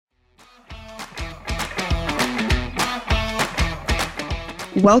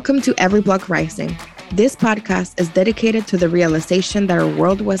Welcome to Every Block Rising. This podcast is dedicated to the realization that our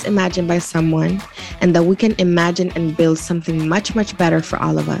world was imagined by someone and that we can imagine and build something much, much better for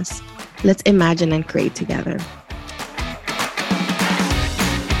all of us. Let's imagine and create together.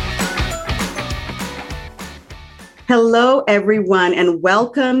 Hello, everyone, and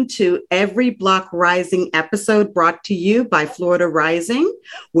welcome to Every Block Rising episode brought to you by Florida Rising,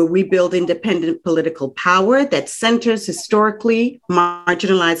 where we build independent political power that centers historically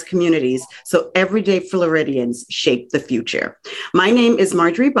marginalized communities so everyday Floridians shape the future. My name is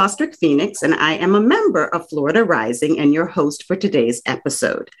Marjorie Bostrick Phoenix, and I am a member of Florida Rising and your host for today's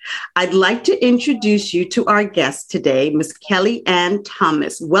episode. I'd like to introduce you to our guest today, Ms. Kelli Ann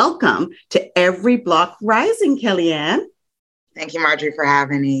Thomas. Welcome to Every Block Rising, Kelli Ann. Thank you, Marjorie, for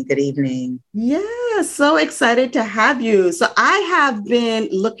having me. Good evening. Yeah, so excited to have you. So I have been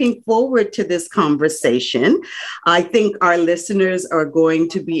looking forward to this conversation. I think our listeners are going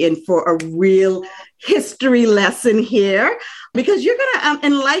to be in for a real history lesson here because you're going to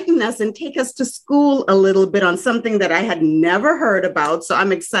enlighten us and take us to school a little bit on something that I had never heard about. So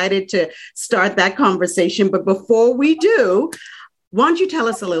I'm excited to start that conversation. But before we do, why don't you tell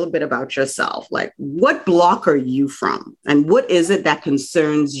us a little bit about yourself? Like, what block are you from? And what is it that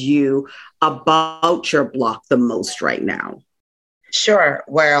concerns you about your block the most right now? Sure.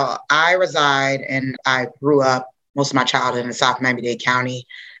 Well, I reside and I grew up most of my childhood in South Miami-Dade County.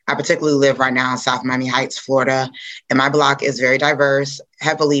 I particularly live right now in South Miami Heights, Florida. And my block is very diverse,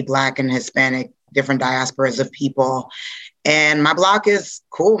 heavily Black and Hispanic, different diasporas of people. And my block is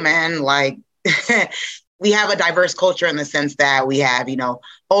cool, man. Like, we have a diverse culture in the sense that we have,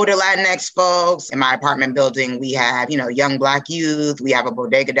 older Latinx folks. In my apartment building, we have, young Black youth. We have a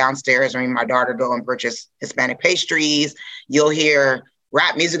bodega downstairs where my daughter go and purchase Hispanic pastries. You'll hear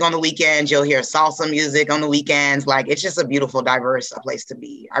rap music on the weekends. You'll hear salsa music on the weekends. Like, it's just a beautiful, diverse place to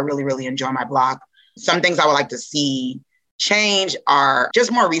be. I really, really enjoy my block. Some things I would like to see change are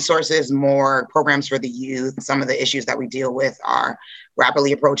just more resources, more programs for the youth. Some of the issues that we deal with are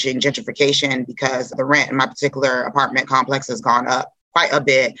rapidly approaching gentrification because the rent in my particular apartment complex has gone up quite a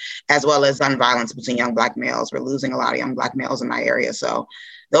bit, as well as gun violence between young Black males. We're losing a lot of young Black males in my area. So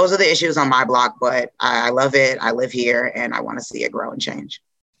those are the issues on my block, but I love it. I live here and I want to see it grow and change.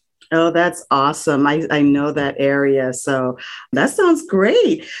 Oh, that's awesome. I know that area. So that sounds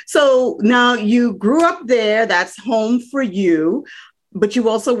great. So now you grew up there. That's home for you, but you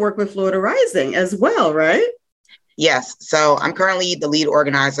also work with Florida Rising as well, right? Yes. So I'm currently the lead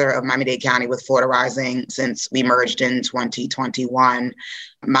organizer of Miami-Dade County with Florida Rising since we merged in 2021.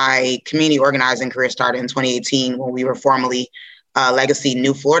 My community organizing career started in 2018 when we were formerly Legacy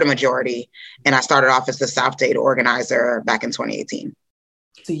New Florida Majority. And I started off as the South Dade organizer back in 2018.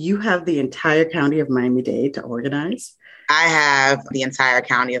 So you have the entire county of Miami-Dade to organize? I have the entire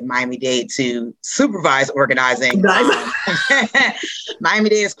county of Miami-Dade to supervise organizing.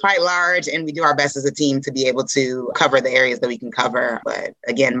 Miami-Dade is quite large and we do our best as a team to be able to cover the areas that we can cover. But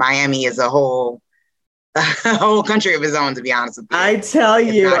again, Miami is a whole country of its own, to be honest with you.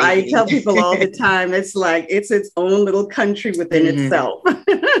 I tell people all the time, it's like, it's its own little country within itself.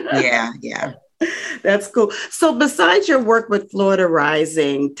 Yeah. That's cool. So besides your work with Florida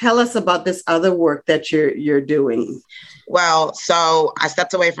Rising, tell us about this other work that you're doing. Well, so I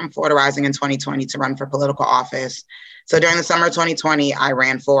stepped away from Florida Rising in 2020 to run for political office. So during the summer of 2020, I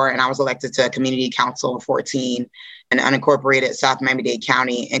ran for and I was elected to Community Council 14 in unincorporated South Miami-Dade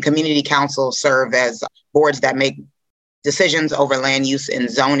County. And community councils serve as boards that make decisions over land use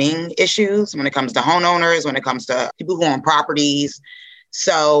and zoning issues when it comes to homeowners, when it comes to people who own properties.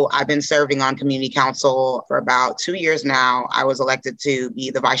 So I've been serving on community council for about 2 years now. I was elected to be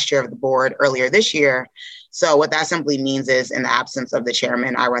the vice chair of the board earlier this year. So what that simply means is in the absence of the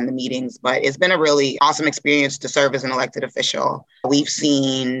chairman, I run the meetings, but it's been a really awesome experience to serve as an elected official. We've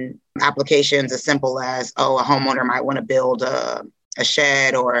seen applications as simple as, a homeowner might want to build a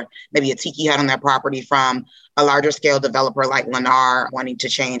shed or maybe a tiki hut on their property from a larger scale developer like Lennar wanting to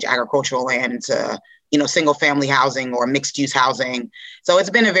change agricultural land into single family housing or mixed use housing. So it's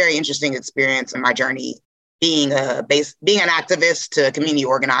been a very interesting experience in my journey, being an activist to a community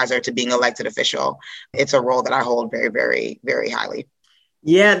organizer to being an elected official. It's a role that I hold very, very, very highly.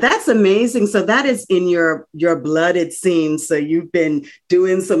 Yeah, that's amazing. So that is in your blood, it seems. So you've been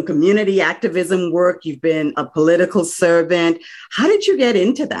doing some community activism work. You've been a political servant. How did you get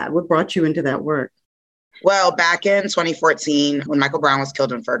into that? What brought you into that work? Well, back in 2014, when Michael Brown was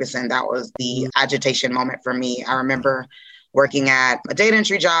killed in Ferguson, that was the agitation moment for me. I remember working at a data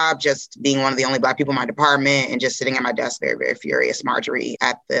entry job, just being one of the only Black people in my department and just sitting at my desk, very, very furious, Marjorie,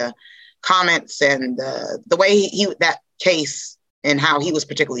 at the comments and the way that case and how he was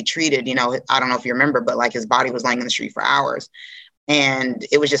particularly treated. You know, I don't know if you remember, but like his body was laying in the street for hours. And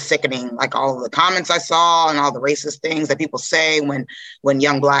it was just sickening, like all of the comments I saw and all the racist things that people say when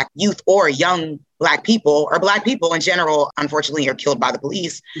young Black youth or young Black people or Black people in general, unfortunately, are killed by the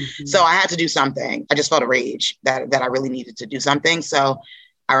police. Mm-hmm. So I had to do something. I just felt a rage that I really needed to do something. So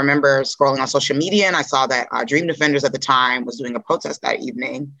I remember scrolling on social media and I saw that Dream Defenders at the time was doing a protest that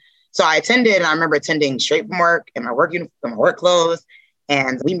evening. So I attended, and I remember attending straight from work in my work uniform, my work clothes.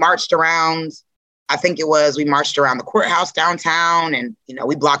 And we marched around. I think we marched around the courthouse downtown, and, you know,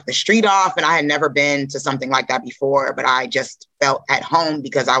 we blocked the street off. And I had never been to something like that before, but I just felt at home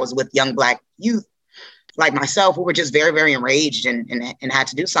because I was with young Black youth like myself who were just very, very enraged and had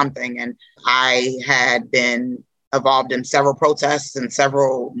to do something. And I had been involved in several protests and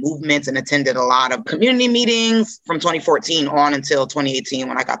several movements and attended a lot of community meetings from 2014 on until 2018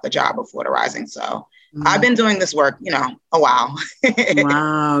 when I got the job of Florida Rising. So I've been doing this work, you know, a while.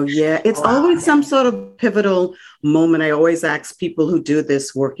 Wow. Yeah. It's always some sort of pivotal moment. I always ask people who do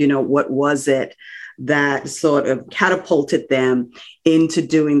this work, you know, what was it that sort of catapulted them into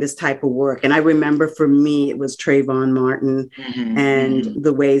doing this type of work? And I remember for me, it was Trayvon Martin and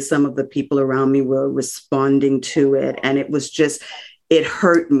the way some of the people around me were responding to it. And it was just, it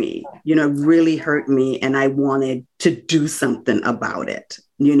hurt me, you know, really hurt me. And I wanted to do something about it.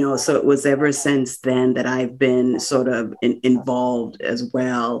 You know, so it was ever since then that I've been sort of involved as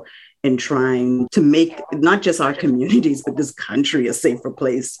well in trying to make not just our communities, but this country a safer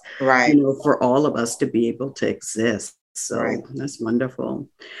place, right, you know, for all of us to be able to exist. So That's wonderful.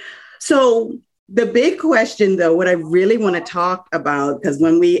 So the big question, though, what I really want to talk about, because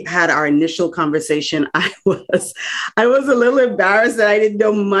when we had our initial conversation, I was a little embarrassed that I didn't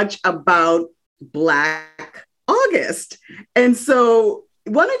know much about Black August. And so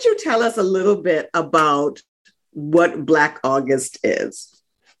why don't you tell us a little bit about what Black August is?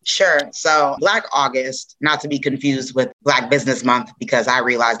 Sure. So Black August, not to be confused with Black Business Month, because I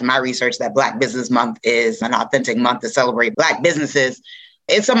realized in my research that Black Business Month is an authentic month to celebrate Black businesses.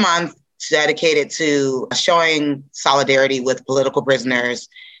 It's a month dedicated to showing solidarity with political prisoners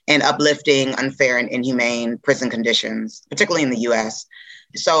and uplifting unfair and inhumane prison conditions, particularly in the U.S.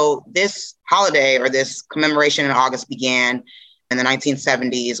 So this holiday or this commemoration in August began in the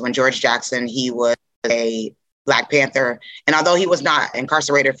 1970s when George Jackson, he was a Black Panther. And although he was not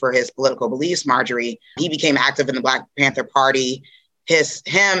incarcerated for his political beliefs, Marjorie, he became active in the Black Panther Party.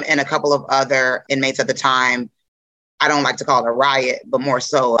 Him and a couple of other inmates at the time, I don't like to call it a riot, but more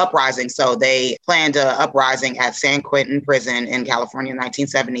so uprising. So they planned an uprising at San Quentin Prison in California in the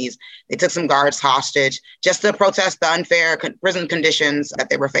 1970s. They took some guards hostage just to protest the unfair prison conditions that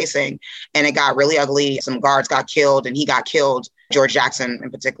they were facing. And it got really ugly. Some guards got killed and he got killed, George Jackson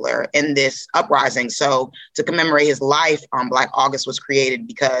in particular, in this uprising. So to commemorate his life, Black August was created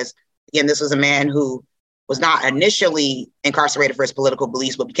because, again, this was a man who was not initially incarcerated for his political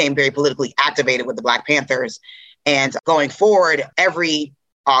beliefs, but became very politically activated with the Black Panthers. And going forward, every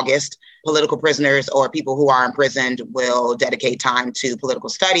August, political prisoners or people who are imprisoned will dedicate time to political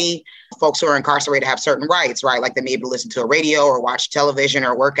study. Folks who are incarcerated have certain rights, right? Like they may be able to listen to a radio or watch television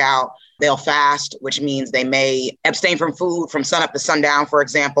or work out. They'll fast, which means they may abstain from food from sunup to sundown, for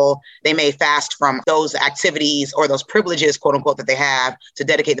example. They may fast from those activities or those privileges, quote unquote, that they have to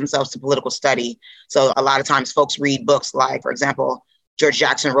dedicate themselves to political study. So a lot of times folks read books like, for example, George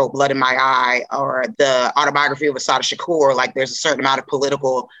Jackson wrote Blood in My Eye, or the autobiography of Assata Shakur. Like there's a certain amount of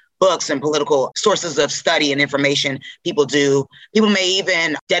political books and political sources of study and information people do. People may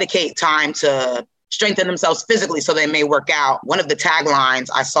even dedicate time to strengthen themselves physically so they may work out. One of the taglines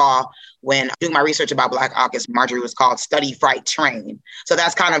I saw when doing my research about Black August, Marjorie, was called Study, Fight, Train. So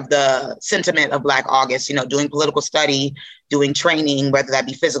that's kind of the sentiment of Black August, you know, doing political study, doing training, whether that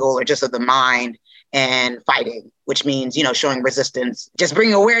be physical or just of the mind, and fighting, which means, you know, showing resistance, just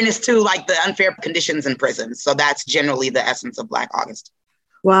bringing awareness to like the unfair conditions in prisons. So that's generally the essence of Black August.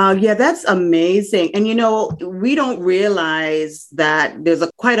 Wow. Yeah, that's amazing. And, you know, we don't realize that there's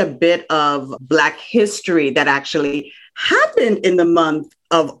quite a bit of Black history that actually happened in the month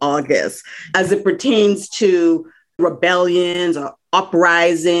of August as it pertains to rebellions or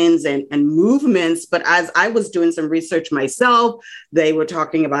uprisings and movements. But as I was doing some research myself, they were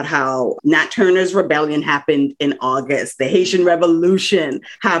talking about how Nat Turner's rebellion happened in August. The Haitian Revolution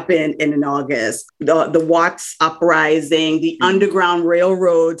happened in August. The Watts uprising, the Underground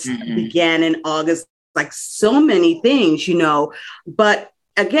Railroads began in August, like so many things, you know. But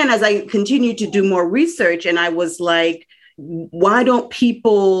again, as I continued to do more research, and I was like, why don't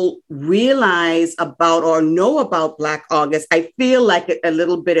people realize about or know about Black August? I feel like a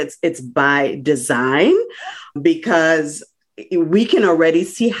little bit it's by design, because we can already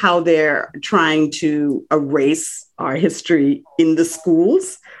see how they're trying to erase our history in the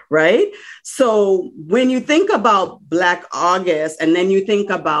schools, right? So when you think about Black August and then you think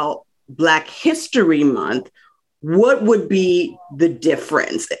about Black History Month, what would be the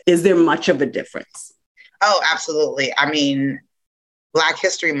difference? Is there much of a difference? Oh, absolutely. I mean, Black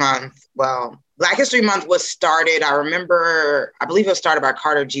History Month was started, I believe it was started by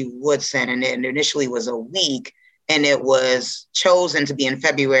Carter G. Woodson, and it initially was a week, and it was chosen to be in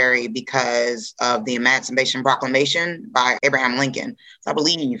February because of the Emancipation Proclamation by Abraham Lincoln. So I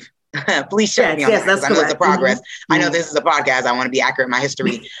believe, please check me on that, because I know it's a progress. Mm-hmm. I know this is a podcast. I want to be accurate in my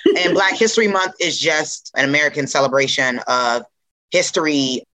history. And Black History Month is just an American celebration of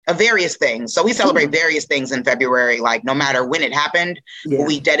history of various things. So we celebrate various things in February, like no matter when it happened,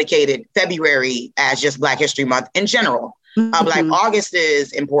 we dedicated February as just Black History Month in general. Black August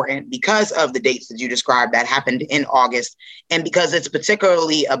is important because of the dates that you described that happened in August, and because it's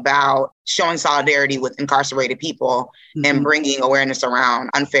particularly about showing solidarity with incarcerated people and bringing awareness around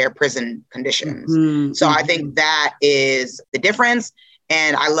unfair prison conditions. So I think that is the difference.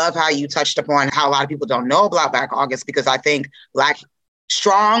 And I love how you touched upon how a lot of people don't know about Black August, because I think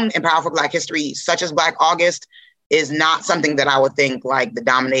strong and powerful Black history, such as Black August, is not something that I would think like the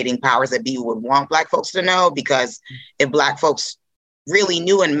dominating powers that be would want Black folks to know, because if Black folks really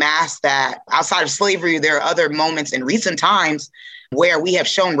knew en masse that outside of slavery, there are other moments in recent times where we have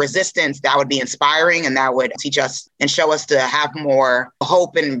shown resistance, that would be inspiring, and that would teach us and show us to have more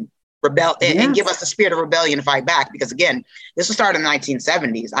hope and and give us the spirit of rebellion to fight back. Because again, this was started in the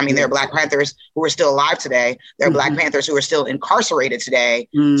 1970s. I mean, there are Black Panthers who are still alive today. There are Black Panthers who are still incarcerated today.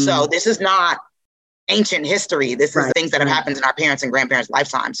 So this is not ancient history. This is things that have happened in our parents' and grandparents'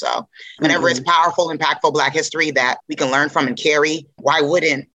 lifetime. So whenever it's powerful, impactful Black history that we can learn from and carry, why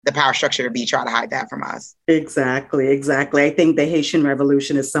wouldn't the power structure be trying to hide that from us? Exactly. I think the Haitian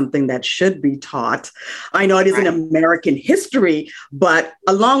Revolution is something that should be taught. I know it isn't American history, but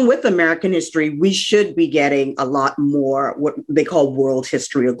along with American history, we should be getting a lot more what they call world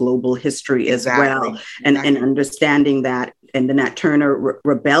history or global history as well. And understanding that. And the Nat Turner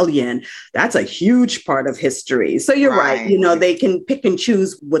Rebellion, that's a huge part of history. So you're right. You know, they can pick and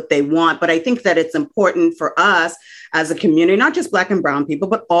choose what they want. But I think that it's important for us as a community, not just Black and brown people,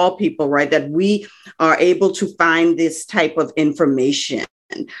 but all people, right, that we are able to find this type of information,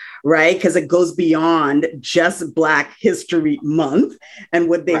 right? Because it goes beyond just Black History Month and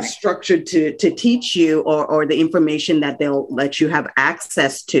what they've structured to teach you, or the information that they'll let you have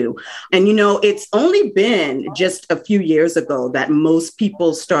access to. And, you know, it's only been just a few years ago that most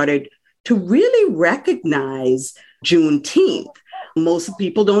people started to really recognize Juneteenth. Most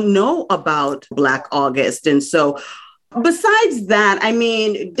people don't know about Black August. And so besides that, I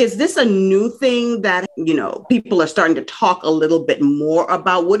mean, is this a new thing that, you know, people are starting to talk a little bit more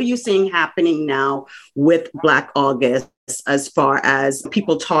about? What are you seeing happening now with Black August as far as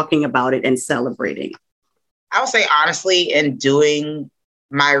people talking about it and celebrating? I would say, honestly, in doing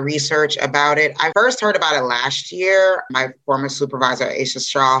my research about it, I first heard about it last year. My former supervisor, Aisha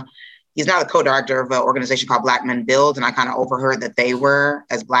Shaw, he's now the co-director of an organization called Black Men Build. And I kind of overheard that they were,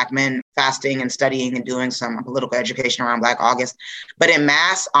 as Black men, fasting and studying and doing some political education around Black August. But in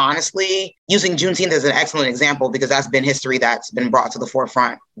mass, honestly, using Juneteenth as an excellent example, because that's been history that's been brought to the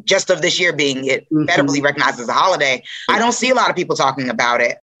forefront just of this year being it federally recognized as a holiday. I don't see a lot of people talking about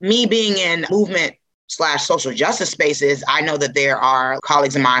it. Me being in movement/social justice spaces, I know that there are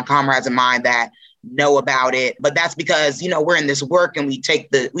colleagues of mine, comrades of mine that know about it, but that's because, you know, we're in this work and we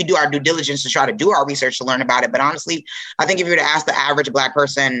do our due diligence to try to do our research to learn about it. But honestly, I think if you were to ask the average Black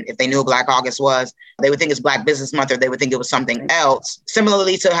person if they knew what Black August was, they would think it's Black Business Month, or they would think it was something else.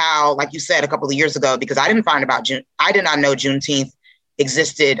 Similarly to how, like you said a couple of years ago, because I did not know Juneteenth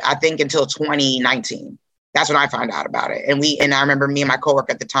existed, I think, until 2019. That's when I found out about it. And I remember me and my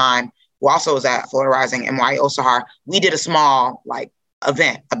coworker at the time, who also was at Florida Rising, NY Osahar, we did a small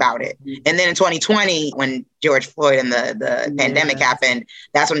event about it. And then in 2020, when George Floyd and the pandemic happened,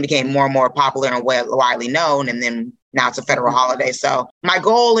 that's when it became more and more popular and widely known. And then now it's a federal holiday. So my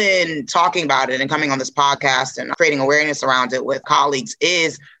goal in talking about it and coming on this podcast and creating awareness around it with colleagues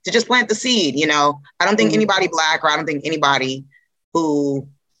is to just plant the seed. You know, I don't think anybody Black, or I don't think anybody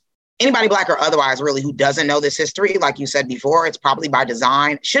Black or otherwise, really, who doesn't know this history, like you said before, it's probably by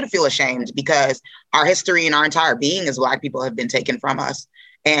design, should feel ashamed, because our history and our entire being as Black people have been taken from us.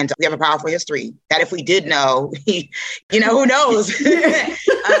 And we have a powerful history that if we did know, you know, who knows,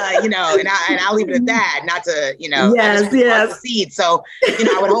 you know, and I'll leave it at that, not to, you know, the seed. So, you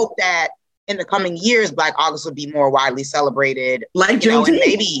know, I would hope that in the coming years, Black August would be more widely celebrated, like you know, and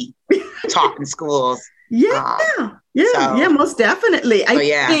maybe taught in schools. Yeah, most definitely.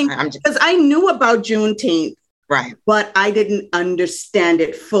 I think because I knew about Juneteenth. Right. But I didn't understand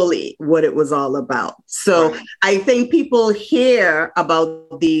it fully, what it was all about. So I think people hear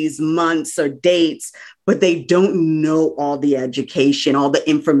about these months or dates, but they don't know all the education, all the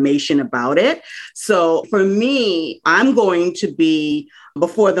information about it. So for me, I'm going to be,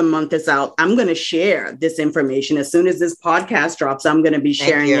 before the month is out, I'm going to share this information. As soon as this podcast drops, I'm going to be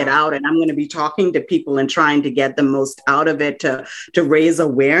sharing it out, and I'm going to be talking to people and trying to get the most out of it to raise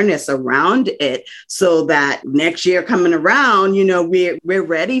awareness around it so that next year coming around, we're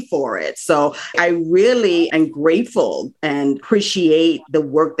ready for it. So I really am grateful and appreciate the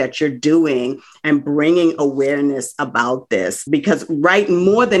work that you're doing and bringing awareness about this, because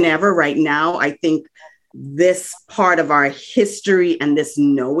more than ever right now, I think this part of our history and this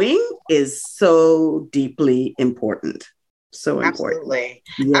knowing is so deeply important. So important. Absolutely.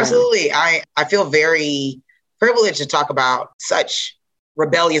 Yeah. Absolutely. I feel very privileged to talk about such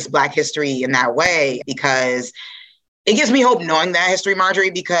rebellious Black history in that way, because it gives me hope knowing that history, Marjorie,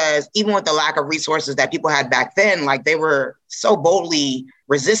 because even with the lack of resources that people had back then, like, they were so boldly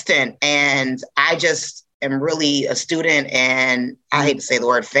resistant. And I just am really a student, and I hate to say the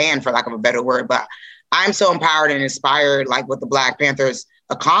word fan for lack of a better word, but I'm so empowered and inspired, like what the Black Panthers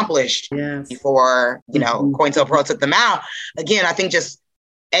accomplished before, COINTELPRO took them out. Again, I think just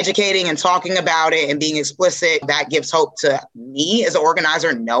educating and talking about it and being explicit, that gives hope to me as an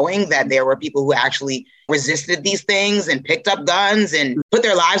organizer, knowing that there were people who actually resisted these things and picked up guns and put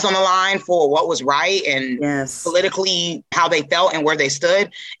their lives on the line for what was right and politically how they felt and where they stood.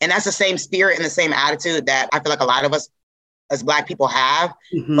 And that's the same spirit and the same attitude that I feel like a lot of us as Black people have,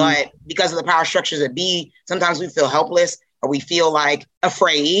 but because of the power structures that be, sometimes we feel helpless, or we feel like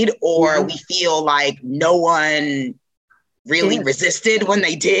afraid, or we feel like no one really resisted when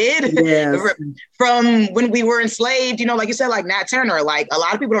they did. From when we were enslaved, like you said, like Nat Turner, like a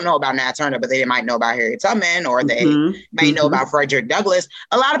lot of people don't know about Nat Turner, but they might know about Harriet Tubman, or they may know about Frederick Douglass.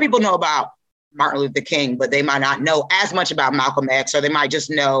 A lot of people know about Martin Luther King, but they might not know as much about Malcolm X, or they might just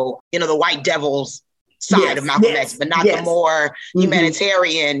know, the white devils side of Malcolm X, but not the more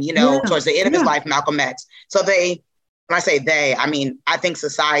humanitarian, towards the end of his life, Malcolm X. So when I say they, I mean, I think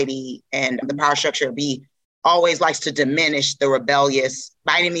society and the power structure always likes to diminish the rebellious,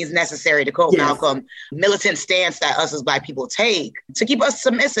 by any means necessary, to quote Malcolm, militant stance that us as Black people take to keep us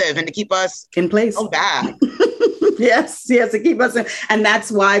submissive and to keep us in place. Oh, bad. Yes, to keep us in. And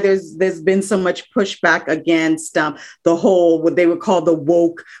that's why there's been so much pushback against the whole, what they would call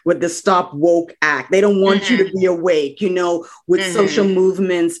the Stop Woke Act. They don't want you to be awake, with social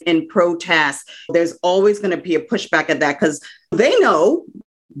movements and protests. There's always going to be a pushback at that, because they know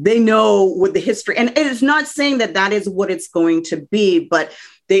what the history, and it is not saying that is what it's going to be, but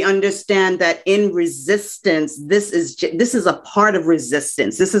they understand that in resistance, this is a part of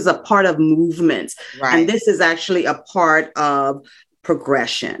resistance. This is a part of movements. Right. And this is actually a part of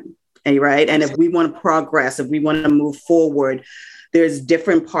progression. Right. And if we want to progress, if we want to move forward, there's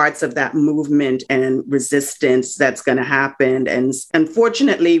different parts of that movement and resistance that's going to happen. And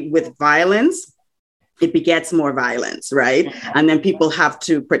unfortunately, with violence, it begets more violence, right? And then people have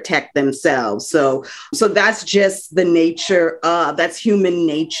to protect themselves. So that's just the nature that's human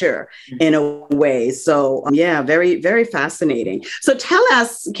nature in a way. So very, very fascinating. So tell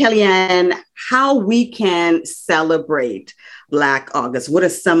us, Kellyanne, how we can celebrate Black August. What are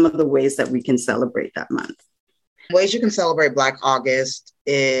some of the ways that we can celebrate that month? Ways you can celebrate Black August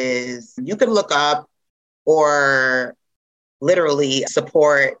is you can look up or literally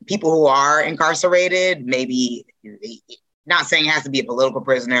support people who are incarcerated. Maybe, not saying it has to be a political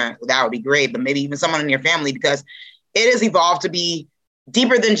prisoner, that would be great, but maybe even someone in your family, because it has evolved to be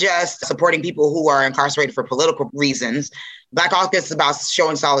deeper than just supporting people who are incarcerated for political reasons. Black August is about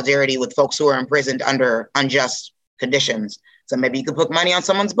showing solidarity with folks who are imprisoned under unjust conditions. So maybe you could put money on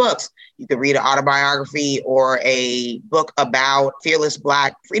someone's books. You could read an autobiography or a book about fearless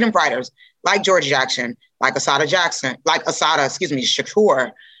Black freedom fighters like George Jackson, like Assata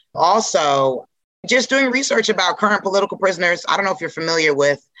Shakur. Also, just doing research about current political prisoners. I don't know if you're familiar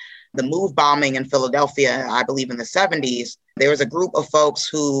with the MOVE bombing in Philadelphia, I believe in the 70s. There was a group of folks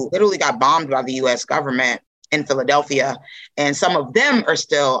who literally got bombed by the US government in Philadelphia, and some of them are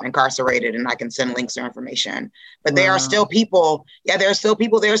still incarcerated, and I can send links or information. But there are still people, there are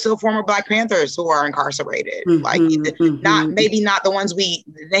still former Black Panthers who are incarcerated. Maybe not the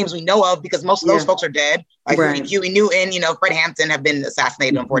names we know of, because most of those folks are dead. Like Huey Newton, Fred Hampton have been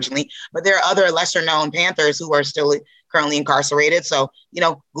assassinated, unfortunately. But there are other lesser known Panthers who are still currently incarcerated. So,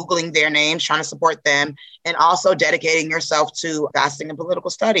 Googling their names, trying to support them, and also dedicating yourself to fasting and political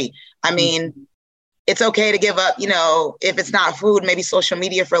study. I mean, it's okay to give up, if it's not food, maybe social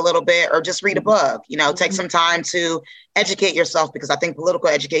media for a little bit, or just read a book, take some time to educate yourself, because I think political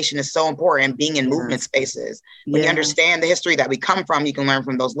education is so important, being in movement spaces. When you understand the history that we come from, you can learn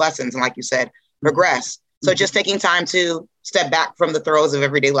from those lessons. And like you said, progress. So just taking time to step back from the throes of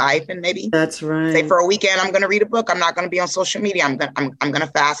everyday life, and maybe that's right. Say for a weekend, I'm going to read a book. I'm not going to be on social media. I'm going to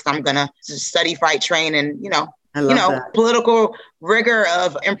fast. I'm going to study, fight, train, and, that. Political rigor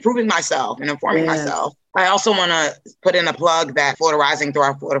of improving myself and informing myself. I also want to put in a plug that Florida Rising through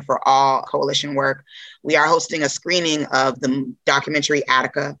our Florida for All coalition work. We are hosting a screening of the documentary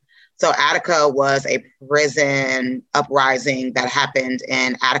Attica. So Attica was a prison uprising that happened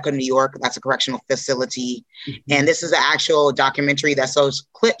in Attica, New York. That's a correctional facility. Mm-hmm. And this is an actual documentary that shows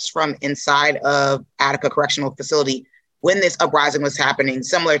clips from inside of Attica Correctional Facility when this uprising was happening,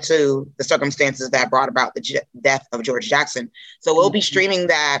 similar to the circumstances that brought about the death of George Jackson. So we'll be streaming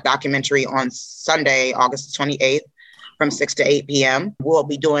that documentary on Sunday, August 28th. From 6 to 8 p.m. We'll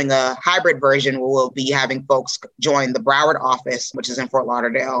be doing a hybrid version where we'll be having folks join the Broward office, which is in Fort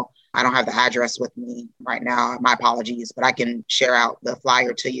Lauderdale. I don't have the address with me right now. My apologies, but I can share out the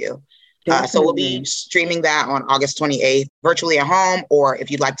flyer to you. So we'll be streaming that on August 28th, virtually at home, or if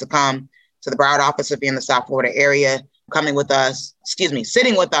you'd like to come to the Broward office, if you're in the South Florida area, sitting with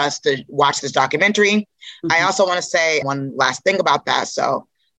us to watch this documentary. Mm-hmm. I also want to say one last thing about that.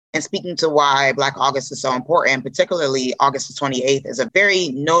 And speaking to why Black August is so important, particularly August the 28th is a very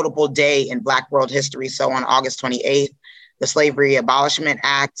notable day in Black world history. So on August 28th, the Slavery Abolishment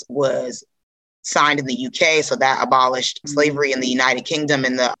Act was signed in the UK. So that abolished slavery in the United Kingdom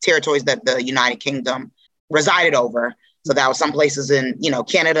and the territories that the United Kingdom resided over. So that was some places in,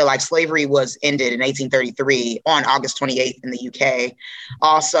 Canada, like slavery was ended in 1833 on August 28th in the UK.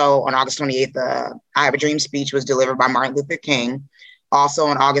 Also on August 28th, the I Have a Dream speech was delivered by Martin Luther King. Also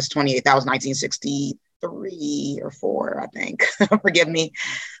on August 28th, that was 1963 or 4, I think. Forgive me.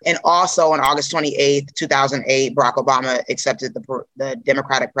 And also on August 28th, 2008, Barack Obama accepted the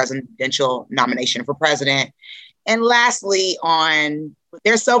Democratic presidential nomination for president. And lastly,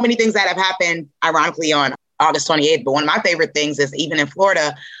 there's so many things that have happened, ironically, on August 28th. But one of my favorite things is even in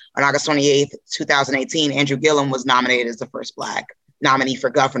Florida, on August 28th, 2018, Andrew Gillum was nominated as the first Black nominee for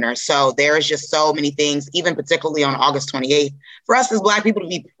governor. So there is just so many things, even particularly on August 28th, for us as Black people to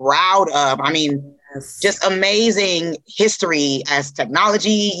be proud of. I mean, just amazing history as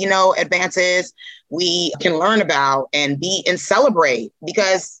technology, advances. We can learn about and celebrate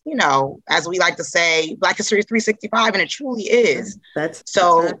because, as we like to say, Black history is 365, and it truly is. That's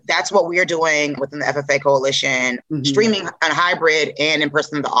what we're doing within the FFA Coalition, streaming on hybrid and in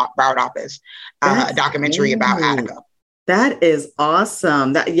person in the Broward office, a documentary about Attica. That is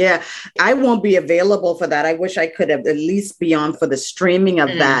awesome. I won't be available for that. I wish I could have at least be on for the streaming of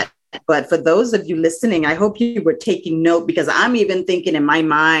that. But for those of you listening, I hope you were taking note, because I'm even thinking in my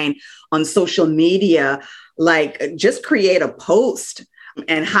mind on social media, like just create a post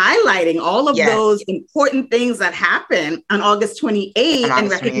and highlighting all of those important things that happen on August 28th in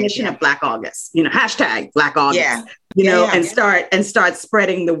recognition of Black August, hashtag Black August, and start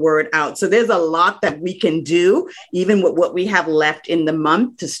spreading the word out. So there's a lot that we can do, even with what we have left in the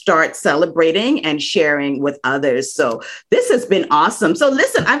month, to start celebrating and sharing with others. So this has been awesome. So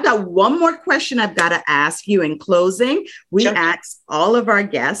listen, I've got one more question I've got to ask you in closing. We ask all of our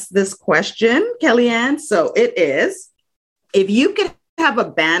guests this question, Kellyanne. So it is, if you could have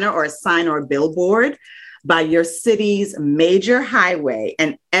a banner or a sign or a billboard by your city's major highway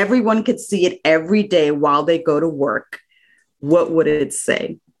and everyone could see it every day while they go to work, what would it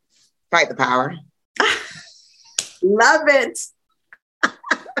say? Fight the power. Love it.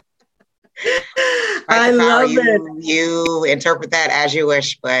 I love it. You interpret that as you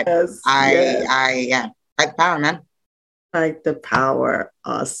wish, but fight the power, man. Fight the power.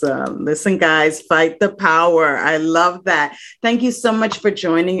 Awesome. Listen, guys, fight the power. I love that. Thank you so much for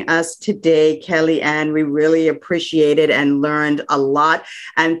joining us today, Kellyanne. We really appreciate it and learned a lot.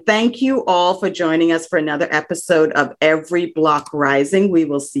 And thank you all for joining us for another episode of Every Block Rising. We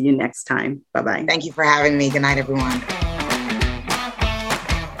will see you next time. Bye-bye. Thank you for having me. Good night, everyone.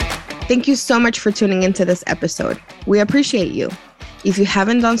 Thank you so much for tuning into this episode. We appreciate you. If you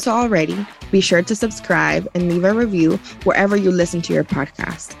haven't done so already, be sure to subscribe and leave a review wherever you listen to your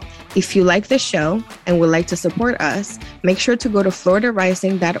podcast. If you like the show and would like to support us, make sure to go to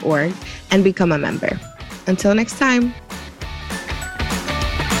floridarising.org and become a member. Until next time.